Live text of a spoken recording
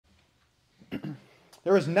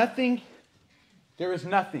There is nothing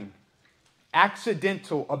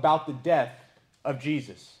accidental about the death of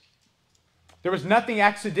Jesus. There was nothing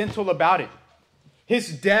accidental about it. His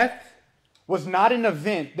death was not an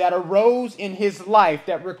event that arose in his life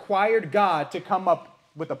that required God to come up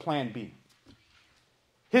with a plan B.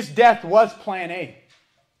 His death was plan A.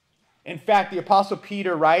 In fact, the Apostle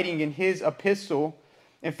Peter, writing in his epistle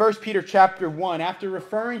in 1 Peter chapter 1, after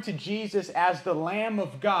referring to Jesus as the Lamb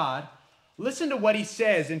of God, listen to what he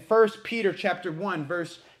says in 1 Peter chapter 1,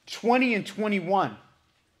 verse 20 and 21.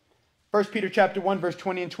 1 Peter chapter 1, verse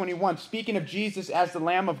 20 and 21. Speaking of Jesus as the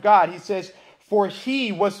Lamb of God, he says, "For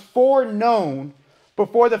he was foreknown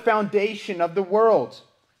before the foundation of the world.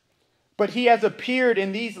 But he has appeared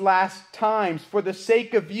in these last times for the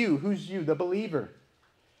sake of you." Who's you? The believer.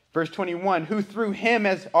 Verse 21, "Who through him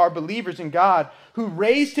as are believers in God, who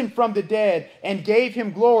raised him from the dead and gave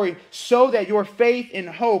him glory, so that your faith and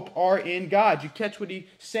hope are in God." You catch what he's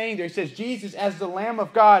saying there? He says Jesus as the Lamb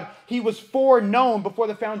of God, he was foreknown before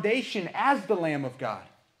the foundation as the Lamb of God.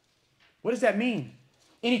 What does that mean?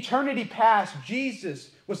 In eternity past,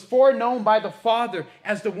 Jesus was foreknown by the Father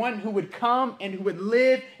as the one who would come and who would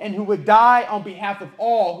live and who would die on behalf of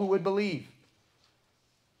all who would believe.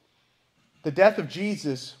 The death of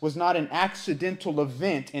Jesus was not an accidental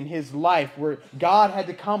event in his life where God had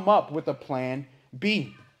to come up with a plan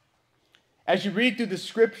B. As you read through the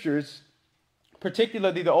scriptures,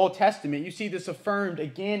 particularly the Old Testament, you see this affirmed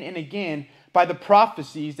again and again by the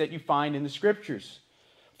prophecies that you find in the scriptures.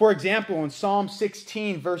 For example, in Psalm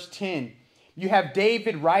 16, verse 10, you have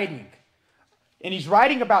David writing, and he's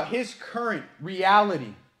writing about his current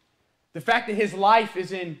reality. The fact that his life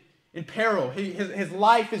is in peril. His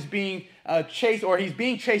life is being chased, or he's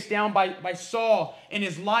being chased down by Saul, and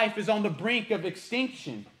his life is on the brink of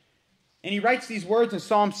extinction. And he writes these words in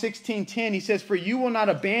Psalm 16:10. He says, "For you will not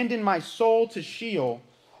abandon my soul to Sheol,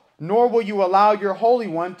 nor will you allow your Holy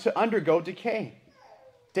One to undergo decay."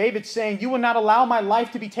 David's saying, you will not allow my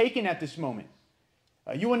life to be taken at this moment.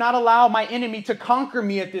 You will not allow my enemy to conquer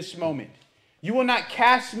me at this moment. You will not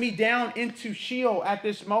cast me down into Sheol at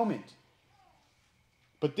this moment.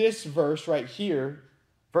 But this verse right here,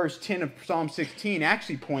 verse 10 of Psalm 16,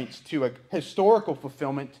 actually points to a historical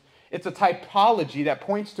fulfillment. It's a typology that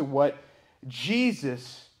points to what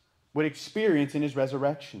Jesus would experience in his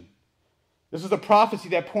resurrection. This is a prophecy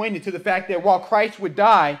that pointed to the fact that while Christ would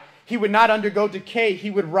die, he would not undergo decay.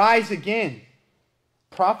 He would rise again.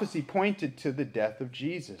 Prophecy pointed to the death of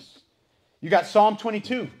Jesus. You got Psalm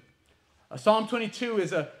 22. Psalm 22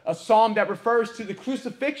 is a psalm that refers to the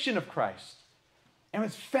crucifixion of Christ. And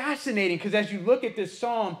it's fascinating because as you look at this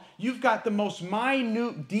psalm, you've got the most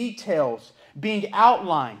minute details being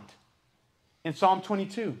outlined in Psalm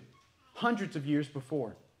 22, hundreds of years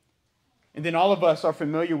before. And then all of us are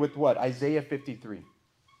familiar with what? Isaiah 53,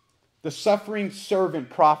 the suffering servant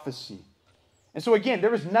prophecy. And so again,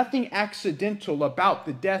 there is nothing accidental about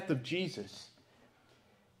the death of Jesus.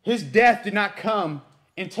 His death did not come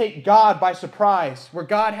and take God by surprise, where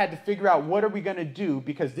God had to figure out what are we going to do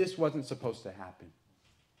because this wasn't supposed to happen.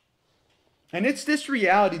 And it's this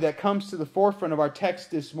reality that comes to the forefront of our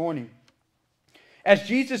text this morning. As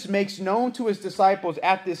Jesus makes known to his disciples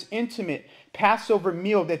at this intimate Passover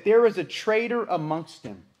meal that there is a traitor amongst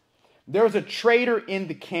them. There is a traitor in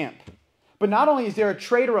the camp. But not only is there a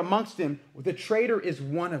traitor amongst them, the traitor is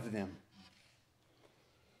one of them.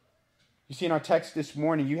 You see in our text this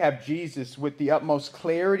morning, you have Jesus with the utmost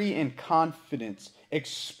clarity and confidence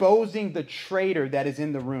exposing the traitor that is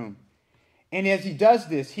in the room. And as he does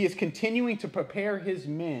this, he is continuing to prepare his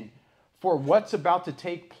men for what's about to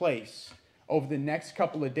take place over the next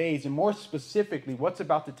couple of days, and more specifically, what's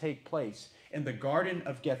about to take place in the Garden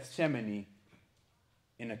of Gethsemane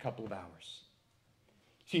in a couple of hours.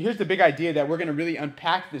 See, here's the big idea that we're going to really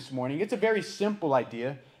unpack this morning. It's a very simple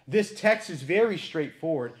idea. This text is very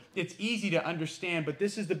straightforward. It's easy to understand, but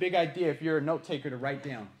this is the big idea if you're a note taker to write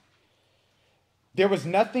down. There was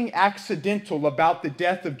nothing accidental about the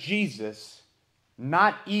death of Jesus,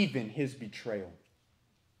 not even his betrayal.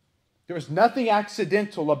 There was nothing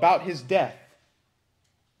accidental about his death,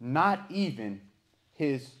 not even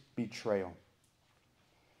his betrayal.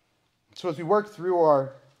 So as we work through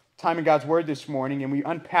our time in God's Word this morning and we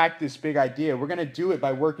unpack this big idea, we're going to do it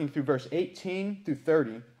by working through verse 18 through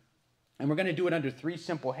 30, and we're going to do it under three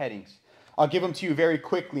simple headings. I'll give them to you very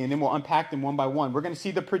quickly, and then we'll unpack them one by one. We're going to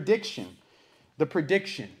see the prediction. We're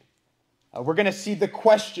going to see the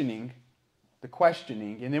questioning,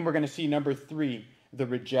 and then we're going to see number 3, the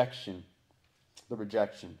rejection.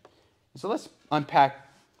 So let's unpack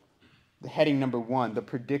the heading number 1, the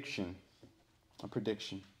prediction. A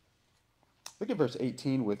prediction. Look at verse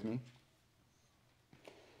 18 with me.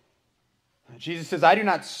 Jesus says, I do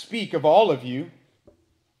not speak of all of you.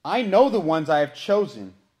 I know the ones I have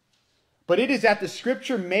chosen. But it is that the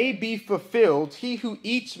scripture may be fulfilled. He who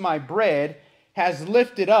eats my bread has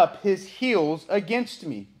lifted up his heels against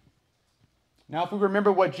me. Now, if we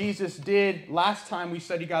remember what Jesus did last time we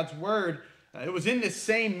studied God's word, it was in this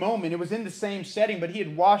same moment, it was in the same setting, but he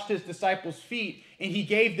had washed his disciples' feet, and he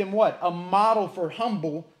gave them what? A model for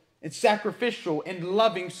humble and sacrificial and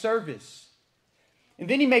loving service. And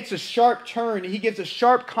then he makes a sharp turn, and he gives a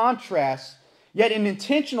sharp contrast, yet an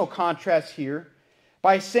intentional contrast here,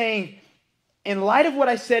 by saying, in light of what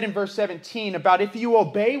I said in verse 17 about if you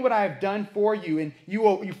obey what I have done for you and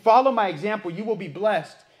you follow my example, you will be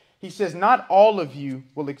blessed. He says, not all of you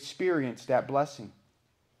will experience that blessing.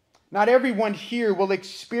 Not everyone here will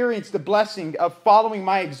experience the blessing of following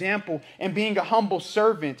my example and being a humble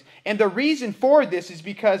servant. And the reason for this is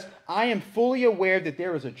because I am fully aware that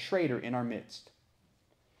there is a traitor in our midst.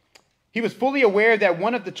 He was fully aware that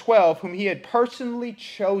one of the 12 whom he had personally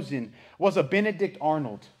chosen was a Benedict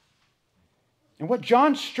Arnold. And what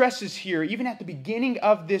John stresses here, even at the beginning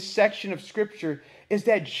of this section of Scripture, is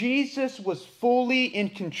that Jesus was fully in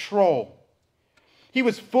control. He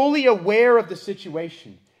was fully aware of the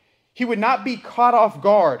situation. He would not be caught off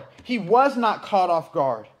guard. He was not caught off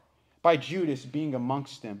guard by Judas being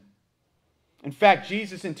amongst them. In fact,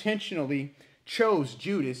 Jesus intentionally chose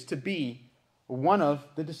Judas to be one of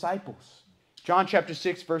the disciples. John chapter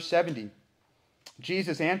 6, verse 70.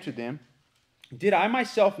 Jesus answered them, did I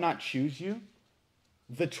myself not choose you?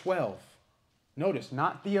 The 12. Notice,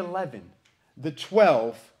 not the 11. The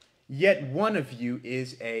 12, yet one of you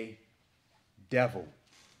is a devil.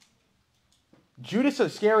 Judas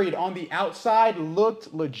Iscariot on the outside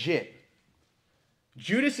looked legit.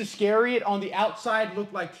 Judas Iscariot on the outside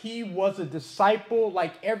looked like he was a disciple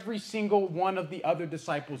like every single one of the other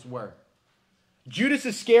disciples were. Judas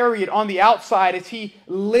Iscariot on the outside, as he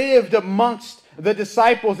lived amongst the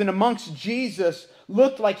disciples and amongst Jesus,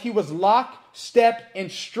 looked like he was lock, step,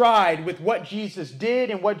 and stride with what Jesus did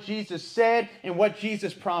and what Jesus said and what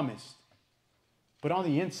Jesus promised. But on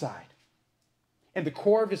the inside, in the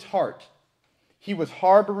core of his heart, he was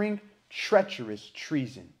harboring treacherous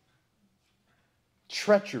treason.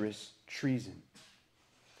 Treacherous treason.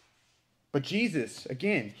 But Jesus,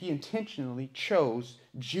 again, he intentionally chose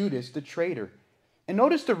Judas the traitor. And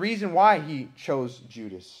notice the reason why he chose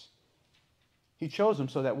Judas. He chose him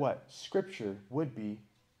so that what? Scripture would be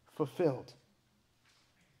fulfilled.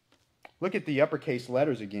 Look at the uppercase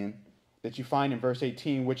letters again that you find in verse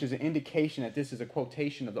 18, which is an indication that this is a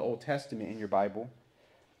quotation of the Old Testament in your Bible.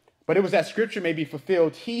 But it was that Scripture may be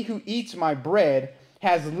fulfilled. He who eats my bread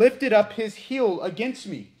has lifted up his heel against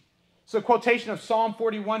me. So a quotation of Psalm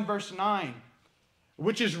 41, verse 9,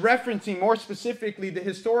 which is referencing more specifically the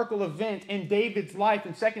historical event in David's life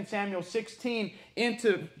in 2 Samuel 16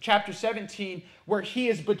 into chapter 17, where he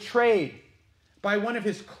is betrayed by one of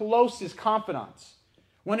his closest confidants,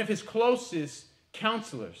 one of his closest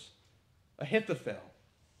counselors, Ahithophel.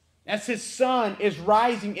 As his son is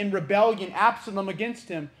rising in rebellion, Absalom against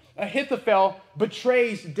him, Ahithophel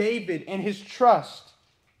betrays David and his trust.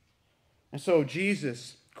 And so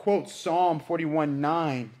Jesus quotes Psalm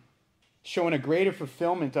 41:9, showing a greater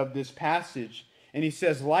fulfillment of this passage. And he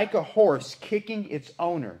says, like a horse kicking its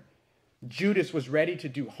owner, Judas was ready to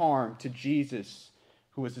do harm to Jesus,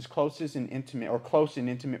 who was his closest and intimate, or close and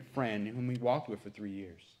intimate friend, whom he walked with for 3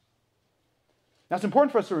 years. Now it's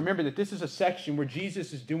important for us to remember that this is a section where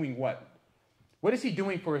Jesus is doing what? What is he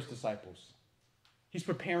doing for his disciples? He's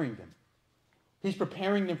preparing them. He's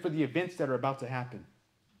preparing them for the events that are about to happen.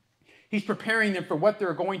 He's preparing them for what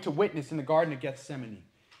they're going to witness in the Garden of Gethsemane.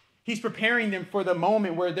 He's preparing them for the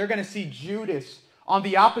moment where they're going to see Judas on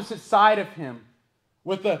the opposite side of him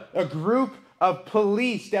with a group of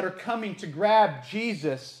police that are coming to grab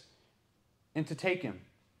Jesus and to take him.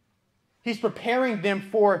 He's preparing them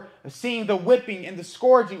for seeing the whipping and the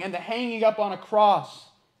scourging and the hanging up on a cross.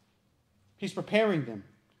 He's preparing them.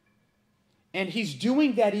 And he's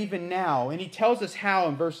doing that even now. And he tells us how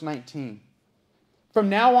in verse 19. From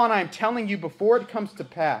now on, I am telling you before it comes to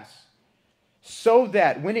pass, so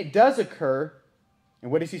that when it does occur,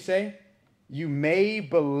 and what does he say? You may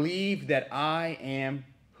believe that I am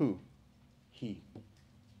who? He.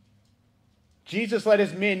 Jesus let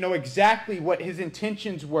his men know exactly what his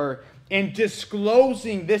intentions were in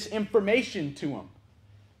disclosing this information to them.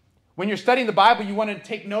 When you're studying the Bible, you want to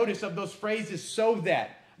take notice of those phrases, so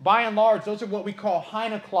that. By and large, those are what we call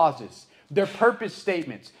Heine clauses. They're purpose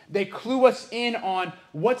statements. They clue us in on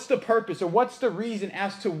what's the purpose or what's the reason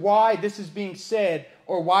as to why this is being said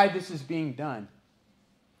or why this is being done.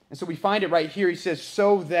 And so we find it right here. He says,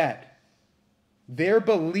 so that. their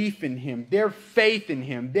belief in him, their faith in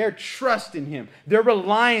him, their trust in him, their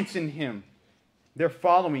reliance in him, their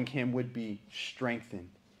following him would be strengthened.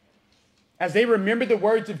 As they remember the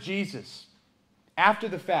words of Jesus after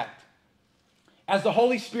the fact, as the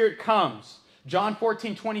Holy Spirit comes, John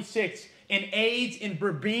 14:26, and aids in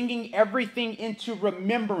bringing everything into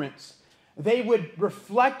remembrance, they would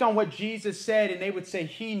reflect on what Jesus said and they would say,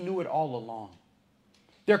 he knew it all along.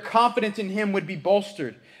 Their confidence in him would be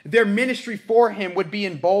bolstered. Their ministry for him would be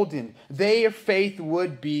emboldened. Their faith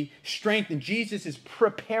would be strengthened. Jesus is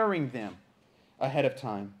preparing them ahead of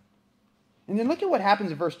time. And then look at what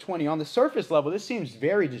happens in verse 20. On the surface level, this seems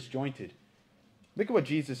very disjointed. Look at what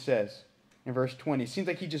Jesus says in verse 20. It seems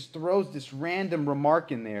like he just throws this random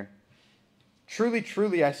remark in there. Truly,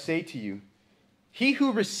 truly, I say to you, he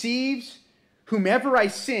who receives whomever I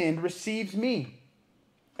send receives me.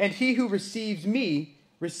 And he who receives me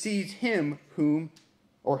receives him who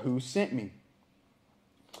sent me.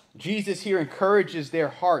 Jesus here encourages their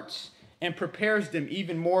hearts and prepares them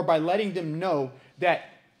even more by letting them know that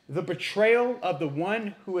the betrayal of the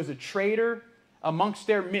one who is a traitor amongst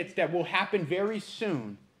their midst that will happen very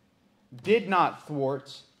soon did not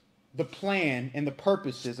thwart the plan and the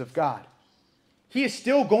purposes of God. He is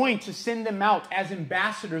still going to send them out as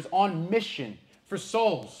ambassadors on mission for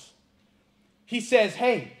souls. He says,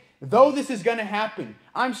 hey, though this is going to happen,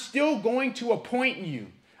 I'm still going to appoint you.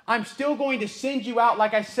 I'm still going to send you out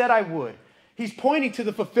like I said I would. He's pointing to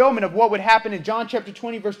the fulfillment of what would happen in John chapter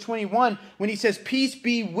 20, verse 21, when he says, peace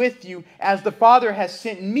be with you, as the Father has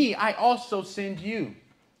sent me, I also send you.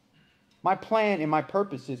 My plan and my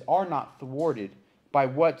purposes are not thwarted by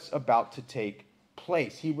what's about to take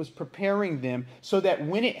place. He was preparing them so that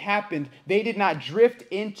when it happened, they did not drift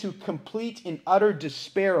into complete and utter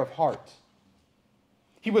despair of heart.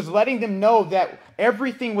 He was letting them know that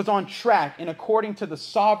everything was on track and according to the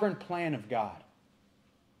sovereign plan of God.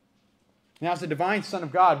 Now, as the divine Son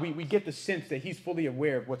of God, we get the sense that he's fully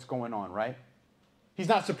aware of what's going on, right? He's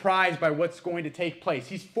not surprised by what's going to take place.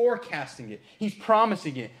 He's forecasting it. He's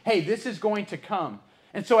promising it. Hey, this is going to come.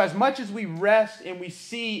 And so as much as we rest and we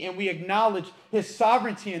see and we acknowledge his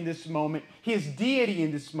sovereignty in this moment, his deity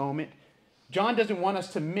in this moment, John doesn't want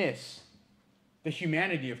us to miss the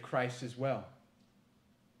humanity of Christ as well.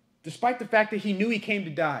 Despite the fact that he knew he came to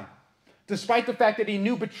die, despite the fact that he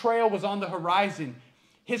knew betrayal was on the horizon,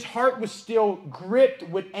 his heart was still gripped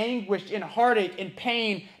with anguish and heartache and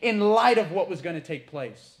pain in light of what was going to take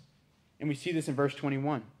place. And we see this in verse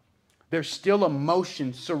 21. There's still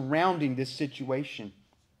emotion surrounding this situation.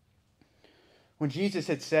 When Jesus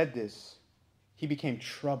had said this, he became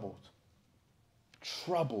troubled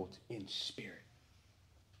in spirit.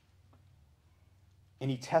 And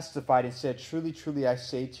he testified and said, truly, truly, I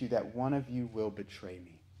say to you that one of you will betray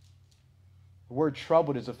me. The word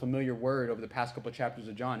troubled is a familiar word over the past couple of chapters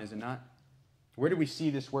of John, is it not? Where do we see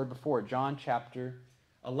this word before? John chapter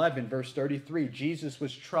 11, verse 33. Jesus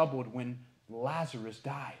was troubled when Lazarus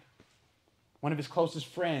died. One of his closest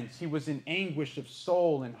friends. He was in anguish of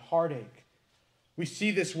soul and heartache. We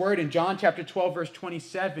see this word in John chapter 12, verse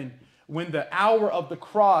 27, when the hour of the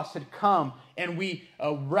cross had come, and we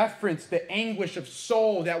reference the anguish of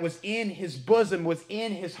soul that was in his bosom, was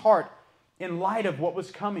in his heart, in light of what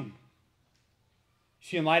was coming.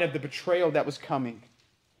 See, in light of the betrayal that was coming,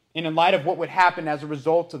 and in light of what would happen as a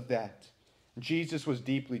result of that, Jesus was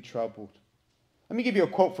deeply troubled. Let me give you a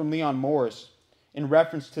quote from Leon Morris in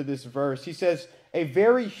reference to this verse. He says, a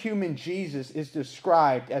very human Jesus is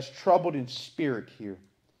described as troubled in spirit here.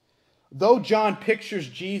 Though John pictures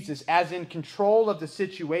Jesus as in control of the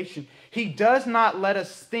situation, he does not let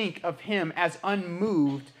us think of him as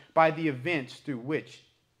unmoved by the events through which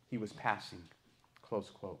he was passing. Close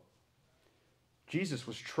quote. Jesus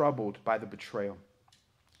was troubled by the betrayal.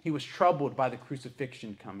 He was troubled by the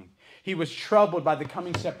crucifixion coming. He was troubled by the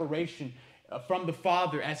coming separation from the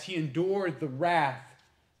Father as he endured the wrath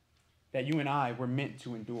that you and I were meant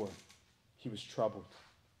to endure. He was troubled.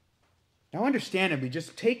 Now, understandably,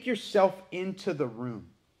 just take yourself into the room.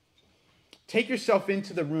 Take yourself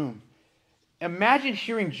into the room. Imagine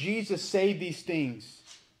hearing Jesus say these things.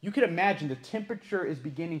 You could imagine the temperature is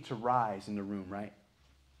beginning to rise in the room, right?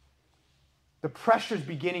 The pressure is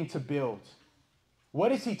beginning to build.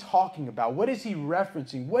 What is he talking about? What is he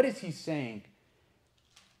referencing? What is he saying?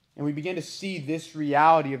 And we begin to see this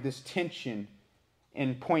reality of this tension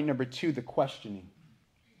in point number 2, the questioning.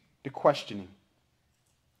 The questioning.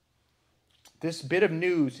 This bit of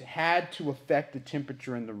news had to affect the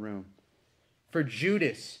temperature in the room. For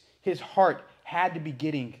Judas, his heart had to be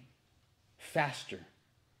getting faster.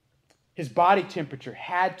 His body temperature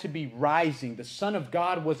had to be rising. The Son of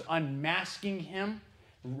God was unmasking him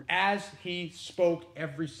as he spoke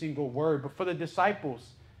every single word. But for the disciples,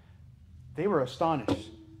 they were astonished.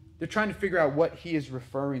 They're trying to figure out what he is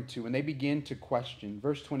referring to, and they begin to question.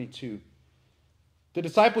 Verse 22. The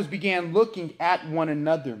disciples began looking at one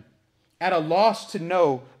another, at a loss to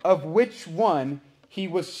know of which one he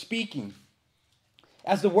was speaking.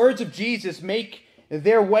 As the words of Jesus make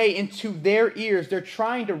their way into their ears, they're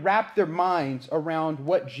trying to wrap their minds around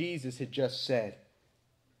what Jesus had just said.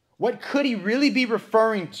 What could he really be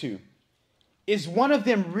referring to? Is one of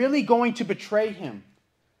them really going to betray him?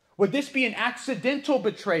 Would this be an accidental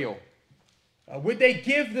betrayal? Would they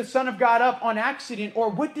give the Son of God up on accident? Or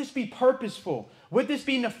would this be purposeful? Would this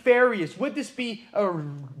be nefarious? Would this be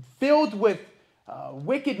filled with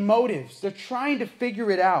wicked motives? They're trying to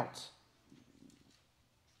figure it out.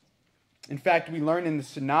 In fact, we learn in the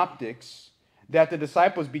Synoptics that the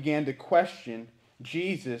disciples began to question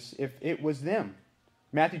Jesus if it was them.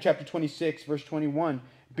 Matthew chapter 26, verse 21,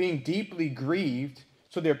 being deeply grieved,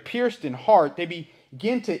 so they're pierced in heart, they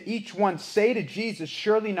begin to each one say to Jesus,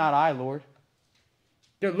 surely not I, Lord.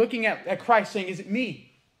 They're looking at Christ saying, is it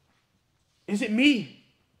me? Is it me?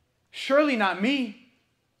 Surely not me.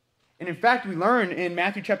 And in fact, we learn in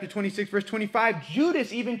Matthew chapter 26, verse 25,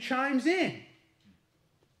 Judas even chimes in.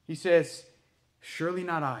 He says, surely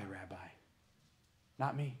not I, Rabbi.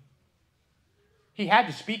 Not me. He had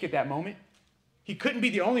to speak at that moment. He couldn't be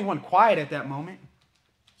the only one quiet at that moment.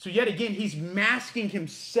 So yet again, he's masking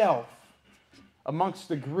himself amongst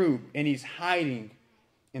the group, and he's hiding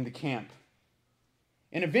in the camp.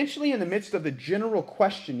 And eventually, in the midst of the general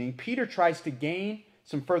questioning, Peter tries to gain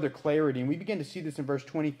some further clarity. And we begin to see this in verse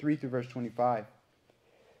 23 through verse 25.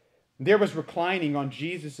 There was reclining on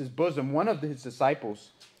Jesus' bosom one of his disciples,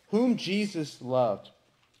 whom Jesus loved.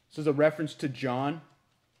 This is a reference to John,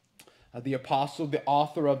 the apostle, the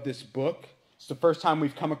author of this book. It's the first time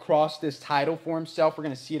we've come across this title for himself. We're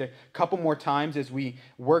going to see it a couple more times as we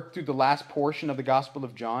work through the last portion of the Gospel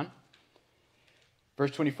of John.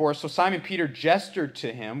 Verse 24, so Simon Peter gestured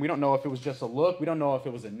to him. We don't know if it was just a look. We don't know if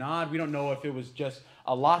it was a nod. We don't know if it was just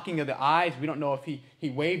a locking of the eyes. We don't know if he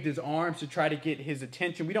waved his arms to try to get his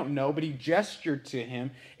attention. We don't know, but he gestured to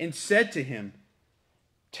him and said to him,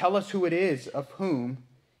 tell us who it is of whom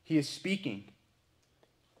he is speaking.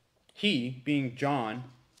 He, being John,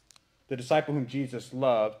 the disciple whom Jesus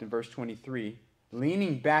loved, in verse 23,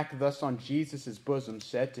 leaning back thus on Jesus' bosom,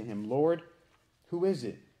 said to him, Lord, who is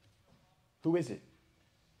it? Who is it?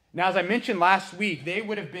 Now, as I mentioned last week, they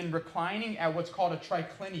would have been reclining at what's called a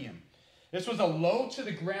triclinium. This was a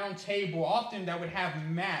low-to-the-ground table, often that would have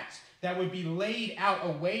mats that would be laid out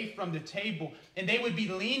away from the table, and they would be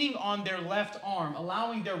leaning on their left arm,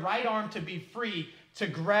 allowing their right arm to be free to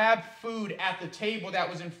grab food at the table that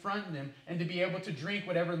was in front of them and to be able to drink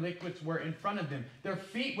whatever liquids were in front of them. Their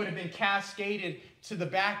feet would have been cascaded to the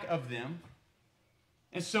back of them.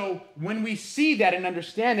 And so when we see that and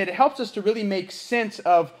understand it, it helps us to really make sense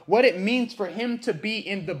of what it means for him to be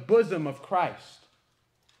in the bosom of Christ.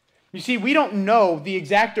 You see, we don't know the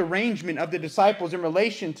exact arrangement of the disciples in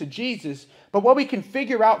relation to Jesus, but what we can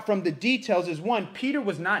figure out from the details is, one, Peter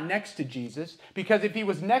was not next to Jesus, because if he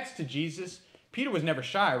was next to Jesus, Peter was never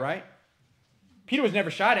shy, right? Peter was never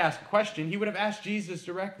shy to ask a question. He would have asked Jesus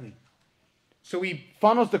directly. So he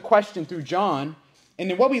funnels the question through John. And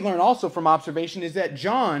then what we learn also from observation is that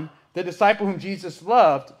John, the disciple whom Jesus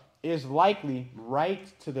loved, is likely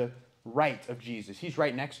right to the right of Jesus. He's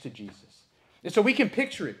right next to Jesus. And so we can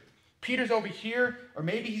picture it. Peter's over here, or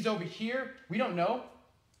maybe he's over here. We don't know.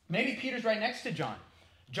 Maybe Peter's right next to John.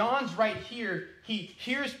 John's right here. He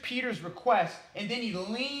hears Peter's request, and then he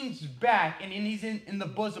leans back, and he's in the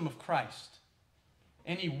bosom of Christ.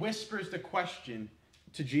 And he whispers the question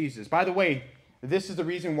to Jesus. By the way, this is the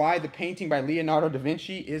reason why the painting by Leonardo da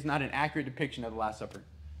Vinci is not an accurate depiction of the Last Supper.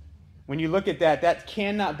 When you look at that, that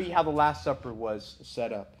cannot be how the Last Supper was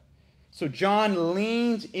set up. So John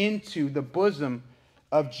leans into the bosom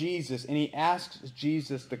of Jesus, and he asks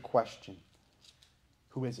Jesus the question,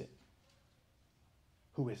 who is it?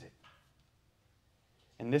 Who is it?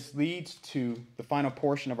 And this leads to the final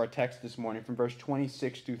portion of our text this morning from verse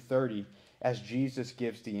 26 through 30 as Jesus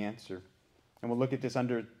gives the answer. And we'll look at this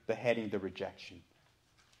under the heading, the rejection.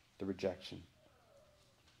 The rejection.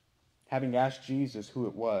 Having asked Jesus who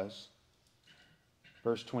it was,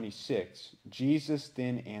 verse 26, Jesus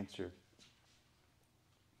then answered,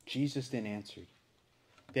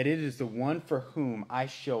 that it is the one for whom I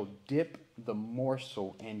shall dip the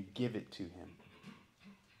morsel and give it to him.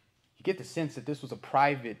 You get the sense that this was a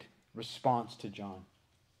private response to John.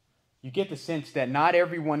 You get the sense that not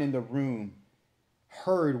everyone in the room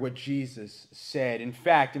heard what Jesus said. In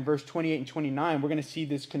fact, in verse 28 and 29, we're going to see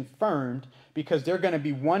this confirmed because they're going to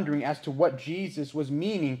be wondering as to what Jesus was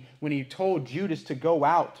meaning when he told Judas to go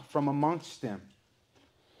out from amongst them.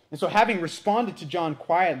 And so having responded to John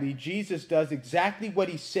quietly, Jesus does exactly what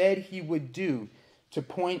he said he would do to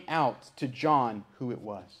point out to John who it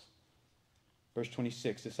was. Verse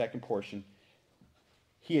 26, the second portion.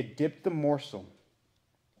 He had dipped the morsel.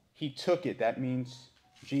 He took it, that means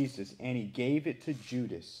Jesus, and he gave it to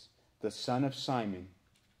Judas, the son of Simon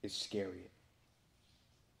Iscariot.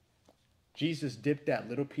 Jesus dipped that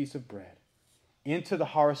little piece of bread into the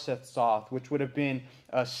harseth sauce, which would have been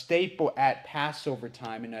a staple at Passover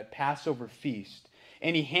time and at Passover feast.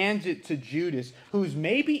 And he hands it to Judas, who's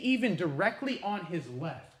maybe even directly on his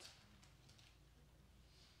left.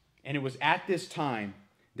 And it was at this time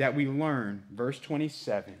that we learn, verse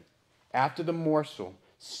 27, after the morsel,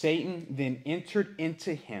 Satan then entered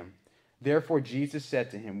into him. Therefore Jesus said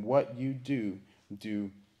to him, what you do, do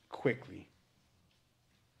quickly.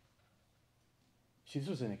 See, this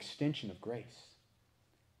was an extension of grace.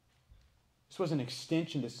 This was an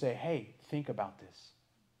extension to say, hey, think about this.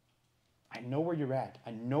 I know where you're at.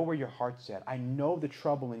 I know where your heart's at. I know the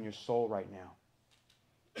trouble in your soul right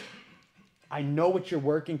now. I know what you're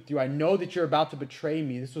working through. I know that you're about to betray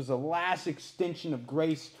me. This was the last extension of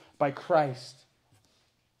grace by Christ.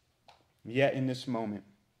 Yet in this moment,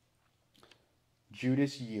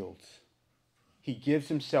 Judas yields. He gives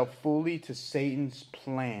himself fully to Satan's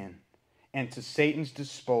plan and to Satan's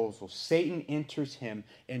disposal. Satan enters him,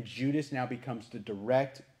 and Judas now becomes the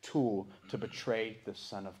direct tool to betray the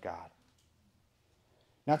Son of God.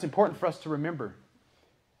 Now it's important for us to remember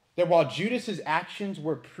that while Judas's actions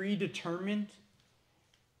were predetermined,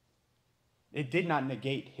 it did not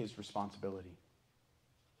negate his responsibility.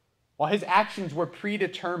 While his actions were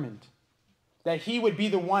predetermined, that he would be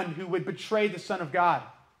the one who would betray the Son of God,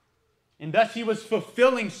 and thus he was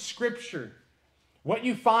fulfilling Scripture. What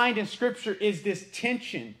you find in Scripture is this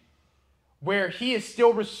tension where he is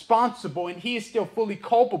still responsible and he is still fully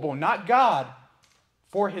culpable, not God,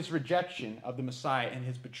 for his rejection of the Messiah and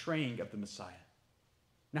his betraying of the Messiah.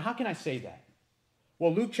 Now, how can I say that?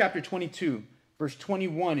 Well, Luke chapter 22, verse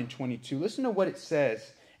 21 and 22. Listen to what it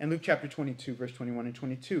says in Luke chapter 22, verse 21 and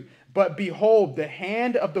 22. But behold, the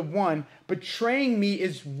hand of the one betraying me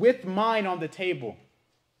is with mine on the table.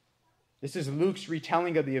 This is Luke's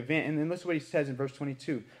retelling of the event. And then listen to what he says in verse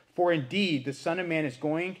 22. For indeed, the Son of Man is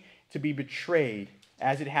going to be betrayed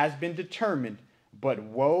as it has been determined. But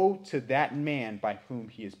woe to that man by whom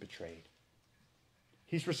he is betrayed.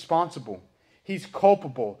 He's responsible. He's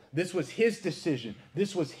culpable. This was his decision.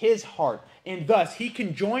 This was his heart. And thus, he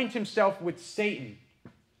conjoined himself with Satan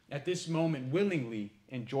at this moment willingly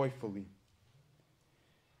and joyfully.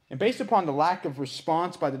 And based upon the lack of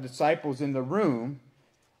response by the disciples in the room,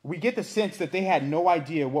 we get the sense that they had no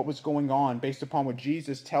idea what was going on based upon what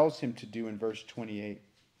Jesus tells him to do in verse 28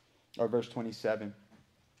 or verse 27.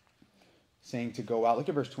 Saying to go out. Look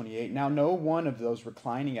at verse 28. Now no one of those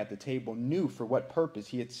reclining at the table knew for what purpose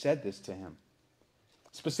he had said this to him.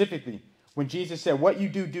 Specifically, when Jesus said, what you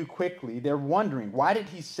do, do quickly, they're wondering, why did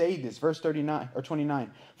he say this? Verse 39 or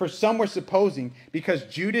 29. For some were supposing, because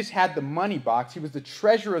Judas had the money box, he was the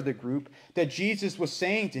treasurer of the group, that Jesus was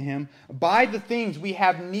saying to him, buy the things we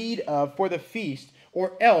have need of for the feast,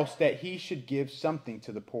 or else that he should give something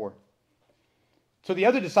to the poor. So the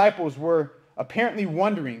other disciples were apparently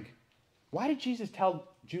wondering, why did Jesus tell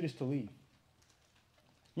Judas to leave?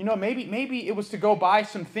 You know, maybe it was to go buy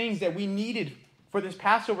some things that we needed for this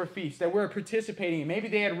Passover feast that we're participating in. Maybe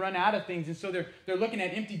they had run out of things, and so they're looking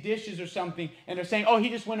at empty dishes or something, and they're saying, oh, he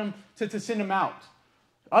just went to send them out.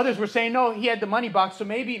 Others were saying, no, he had the money box, so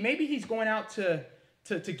maybe he's going out to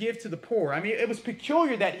give to the poor. I mean, it was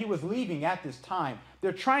peculiar that he was leaving at this time.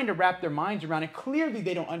 They're trying to wrap their minds around it. Clearly,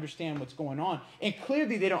 they don't understand what's going on, and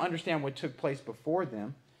clearly, they don't understand what took place before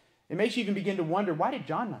them. It makes you even begin to wonder, why did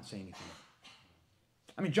John not say anything?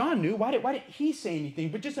 I mean, John knew. Why did he say anything?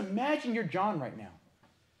 But just imagine you're John right now.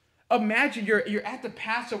 Imagine you're at the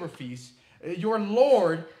Passover feast. Your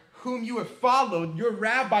Lord, whom you have followed, your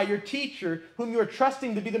rabbi, your teacher, whom you are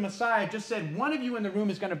trusting to be the Messiah, just said, one of you in the room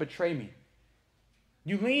is going to betray me.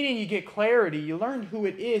 You lean in, you get clarity, you learn who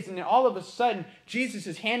it is, and then all of a sudden, Jesus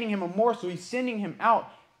is handing him a morsel. He's sending him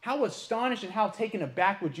out. How astonished and how taken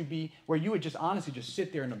aback would you be where you would just honestly just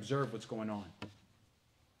sit there and observe what's going on?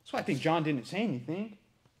 That's why I think John didn't say anything.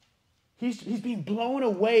 He's being blown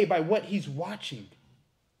away by what he's watching.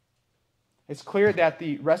 It's clear that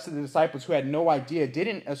the rest of the disciples who had no idea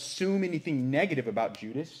didn't assume anything negative about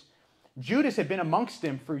Judas. Judas had been amongst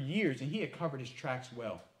them for years, and he had covered his tracks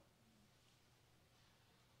well.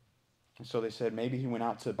 And so they said maybe he went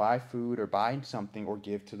out to buy food or buy something or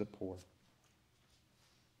give to the poor.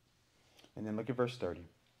 And then look at verse 30.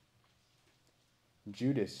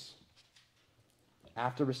 Judas,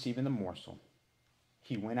 after receiving the morsel,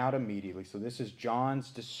 he went out immediately. So this is John's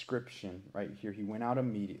description right here. He went out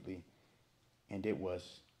immediately, and it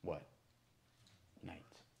was what? Night.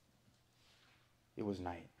 It was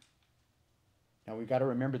night. Now we've got to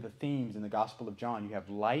remember the themes in the Gospel of John. You have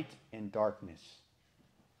light and darkness.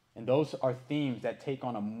 And those are themes that take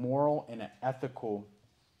on a moral and an ethical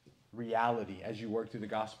reality as you work through the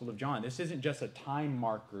Gospel of John. This isn't just a time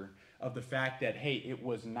marker of the fact that, hey, it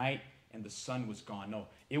was night and the sun was gone. No,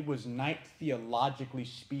 it was night theologically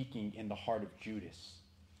speaking in the heart of Judas.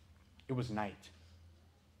 It was night.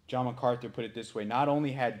 John MacArthur put it this way: not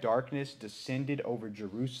only had darkness descended over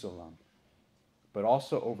Jerusalem, but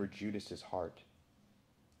also over Judas's heart.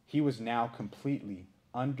 He was now completely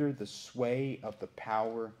under the sway of the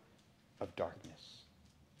power of darkness.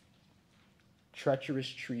 Treacherous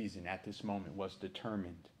treason at this moment was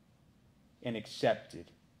determined and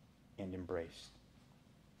accepted and embraced.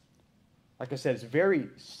 Like I said, it's a very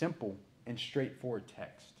simple and straightforward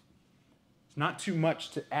text. It's not too much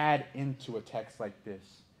to add into a text like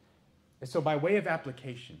this. And so by way of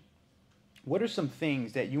application, what are some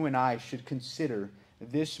things that you and I should consider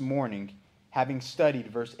this morning, having studied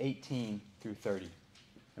verse 18 through 30?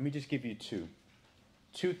 Let me just give you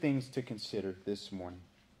two things to consider this morning.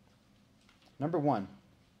 Number one,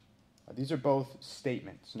 these are both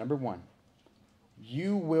statements. Number one,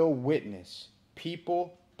 you will witness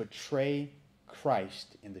people betray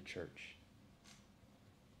Christ in the church.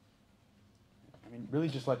 I mean, really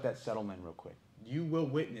just let that settle in real quick. You will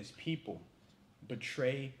witness people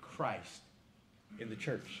betray Christ in the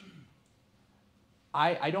church.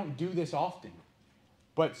 I don't do this often,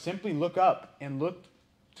 but simply look up and look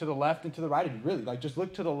to the left and to the right of you. Really, like just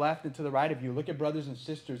look to the left and to the right of you. Look at brothers and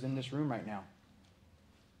sisters in this room right now.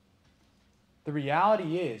 The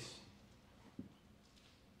reality is,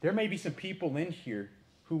 there may be some people in here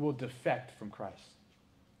who will defect from Christ.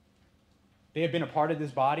 They have been a part of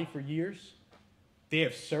this body for years. They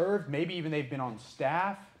have served. Maybe even they've been on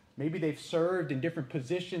staff. Maybe they've served in different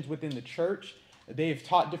positions within the church. They have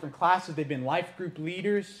taught different classes. They've been life group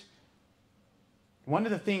leaders. One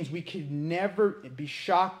of the things we could never be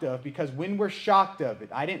shocked of, because when we're shocked of it,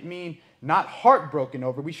 I didn't mean not heartbroken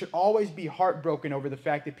over. We should always be heartbroken over the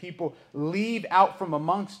fact that people leave out from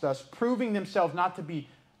amongst us, proving themselves not to be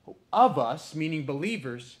of us, meaning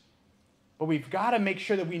believers. But we've got to make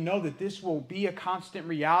sure that we know that this will be a constant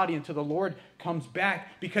reality until the Lord comes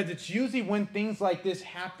back, because it's usually when things like this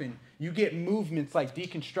happen, you get movements like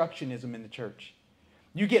deconstructionism in the church.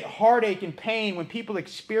 You get heartache and pain when people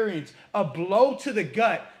experience a blow to the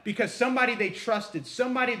gut because somebody they trusted,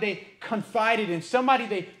 somebody they confided in, somebody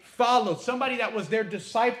they followed, somebody that was their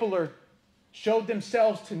discipler showed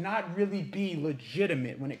themselves to not really be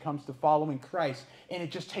legitimate when it comes to following Christ, and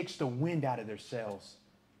it just takes the wind out of their sails.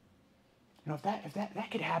 You know, if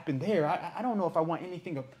that could happen there, I don't know if I want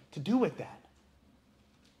anything to do with that.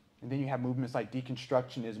 And then you have movements like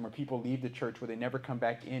deconstructionism, where people leave the church, where they never come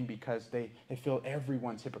back in because they feel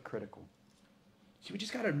everyone's hypocritical. See, we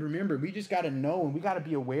just got to remember, we just got to know, and we got to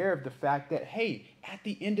be aware of the fact that, hey, at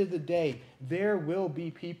the end of the day, there will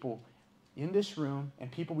be people in this room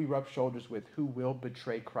and people we rub shoulders with who will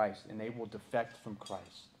betray Christ, and they will defect from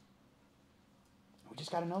Christ. We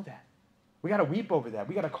just got to know that. We got to weep over that.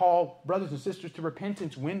 We got to call brothers and sisters to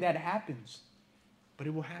repentance when that happens. But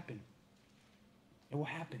it will happen. It will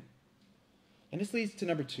happen. And this leads to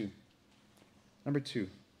number two. Number two.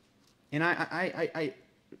 And I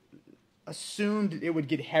assumed it would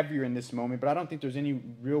get heavier in this moment, but I don't think there's any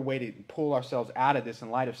real way to pull ourselves out of this in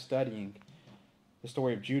light of studying the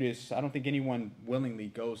story of Judas. I don't think anyone willingly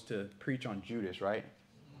goes to preach on Judas, right?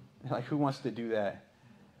 Like, who wants to do that?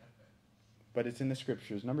 But it's in the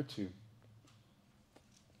scriptures. Number two.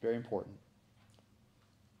 Very important.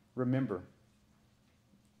 Remember,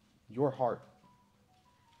 your heart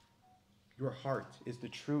is the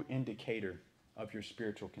true indicator of your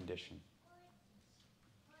spiritual condition.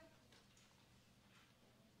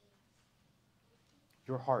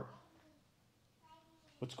 Your heart.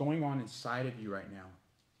 What's going on inside of you right now?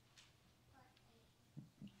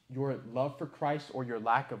 Your love for Christ or your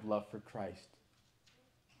lack of love for Christ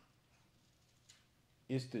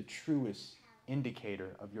is the truest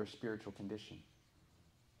indicator of your spiritual condition.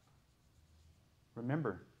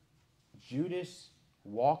 Remember, Judas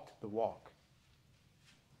walked the walk.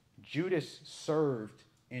 Judas served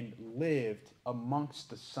and lived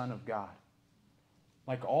amongst the Son of God.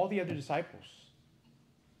 Like all the other disciples,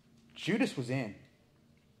 Judas was in.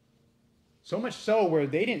 So much so where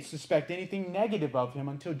they didn't suspect anything negative of him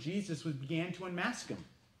until Jesus began to unmask him.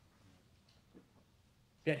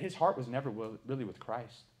 Yet his heart was never really with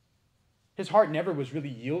Christ. His heart never was really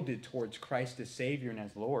yielded towards Christ as Savior and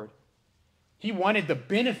as Lord. He wanted the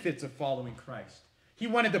benefits of following Christ. He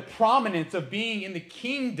wanted the prominence of being in the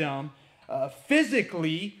kingdom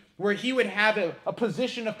physically, where he would have a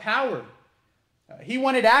position of power. He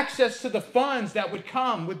wanted access to the funds that would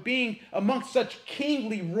come with being amongst such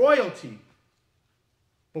kingly royalty.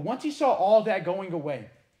 But once he saw all that going away,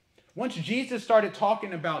 once Jesus started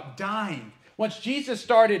talking about dying, once Jesus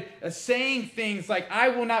started saying things like, I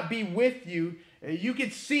will not be with you, you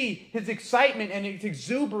could see his excitement and his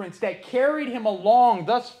exuberance that carried him along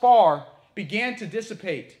thus far began to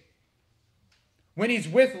dissipate. When he's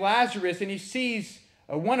with Lazarus and he sees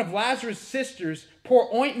one of Lazarus' sisters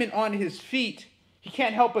pour ointment on his feet, he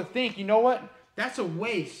can't help but think, you know what? That's a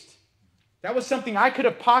waste. That was something I could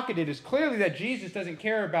have pocketed. It's clearly that Jesus doesn't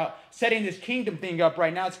care about setting this kingdom thing up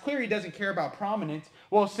right now. It's clear he doesn't care about prominence.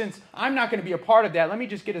 Well, since I'm not going to be a part of that, let me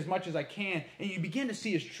just get as much as I can. And you begin to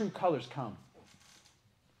see his true colors come.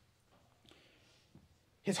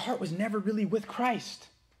 His heart was never really with Christ.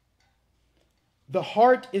 The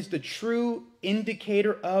heart is the true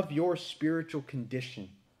indicator of your spiritual condition.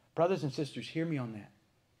 Brothers and sisters, hear me on that.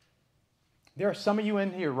 There are some of you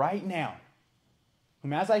in here right now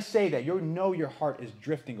whom, as I say that, you know your heart is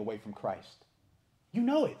drifting away from Christ. You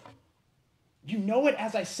know it. You know it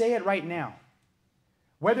as I say it right now.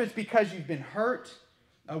 Whether it's because you've been hurt,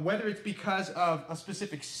 whether it's because of a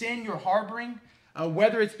specific sin you're harboring,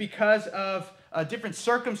 whether it's because of a different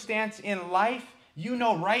circumstance in life, you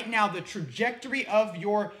know right now the trajectory of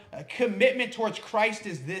your commitment towards Christ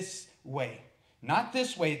is this way. Not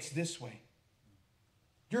this way, it's this way.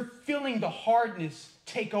 You're feeling the hardness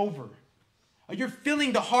take over. You're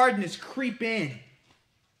feeling the hardness creep in.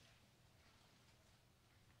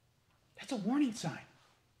 That's a warning sign.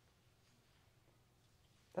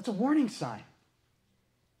 That's a warning sign.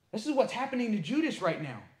 This is what's happening to Judas right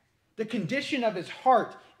now. The condition of his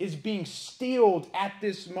heart is being steeled at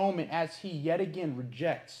this moment as he yet again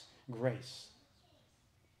rejects grace.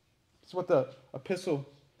 That's what the epistle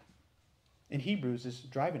in Hebrews is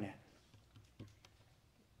driving at.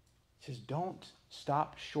 It says, don't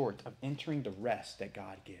stop short of entering the rest that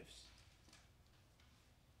God gives.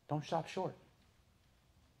 Don't stop short.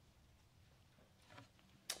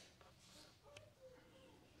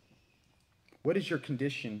 What does your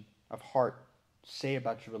condition of heart say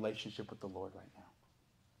about your relationship with the Lord right now?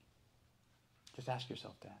 Just ask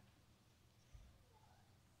yourself that.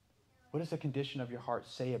 What does the condition of your heart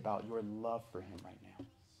say about your love for him right now?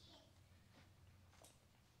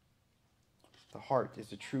 The heart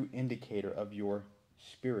is a true indicator of your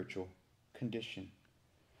spiritual condition.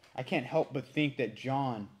 I can't help but think that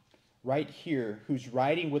John, right here, who's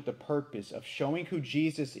writing with the purpose of showing who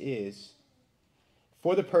Jesus is,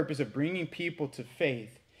 for the purpose of bringing people to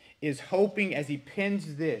faith, is hoping as he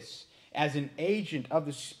pens this as an agent of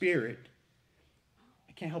the Spirit.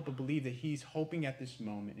 I can't help but believe that he's hoping at this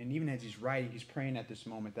moment, and even as he's writing, he's praying at this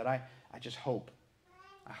moment, that I just hope,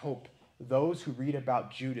 those who read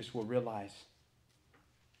about Judas will realize,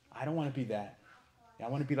 I don't want to be that. I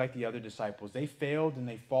want to be like the other disciples. They failed and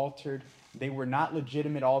they faltered. They were not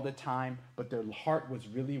legitimate all the time, but their heart was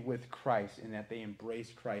really with Christ, and that they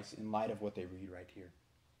embraced Christ in light of what they read right here.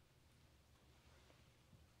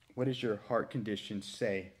 What does your heart condition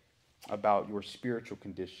say about your spiritual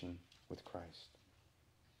condition with Christ?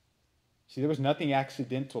 See, there was nothing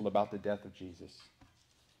accidental about the death of Jesus,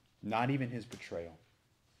 not even his betrayal.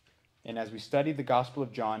 And as we study the Gospel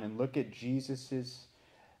of John and look at Jesus'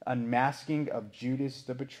 unmasking of Judas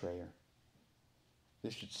the betrayer,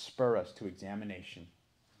 this should spur us to examination.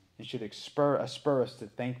 It should spur us to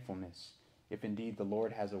thankfulness if indeed the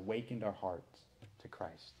Lord has awakened our hearts to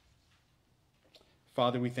Christ.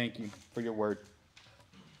 Father, we thank you for your word.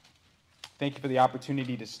 Thank you for the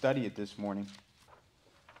opportunity to study it this morning.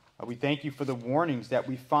 We thank you for the warnings that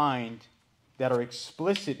we find that are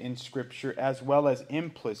explicit in Scripture as well as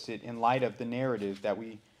implicit in light of the narrative that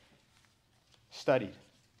we studied.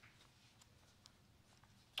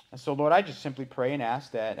 And so, Lord, I just simply pray and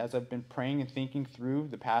ask that as I've been praying and thinking through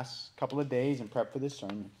the past couple of days in prep for this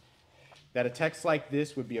sermon, that a text like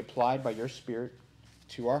this would be applied by your Spirit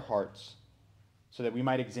to our hearts so that we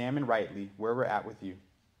might examine rightly where we're at with you.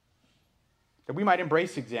 That we might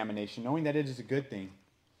embrace examination, knowing that it is a good thing.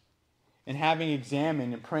 And having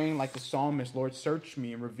examined and praying like the psalmist, Lord, search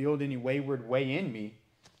me and reveal any wayward way in me,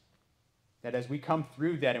 that as we come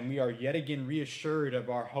through that and we are yet again reassured of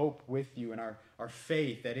our hope with you and our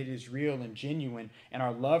faith that it is real and genuine, and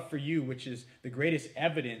our love for you, which is the greatest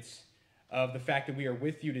evidence of the fact that we are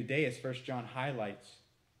with you today, as 1 John highlights,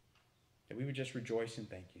 that we would just rejoice and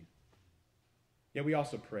thank you. Yet we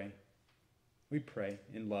also pray. We pray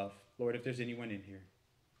in love. Lord, if there's anyone in here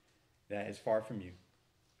that is far from you,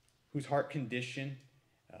 whose heart condition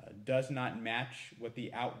does not match what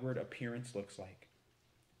the outward appearance looks like,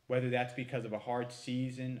 whether that's because of a hard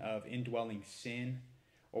season of indwelling sin,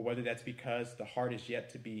 or whether that's because the heart is yet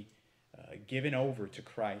to be given over to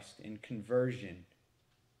Christ in conversion,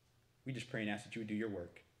 we just pray and ask that you would do your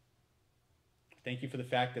work. Thank you for the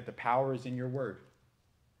fact that the power is in your word.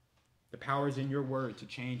 The power is in your word to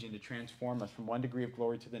change and to transform us from one degree of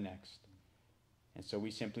glory to the next. And so we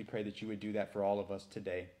simply pray that you would do that for all of us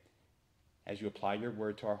today as you apply your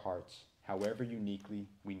word to our hearts, however uniquely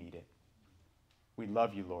we need it. We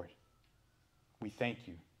love you, Lord. We thank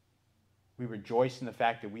you. We rejoice in the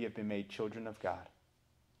fact that we have been made children of God.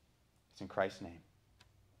 It's in Christ's name.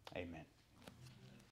 Amen.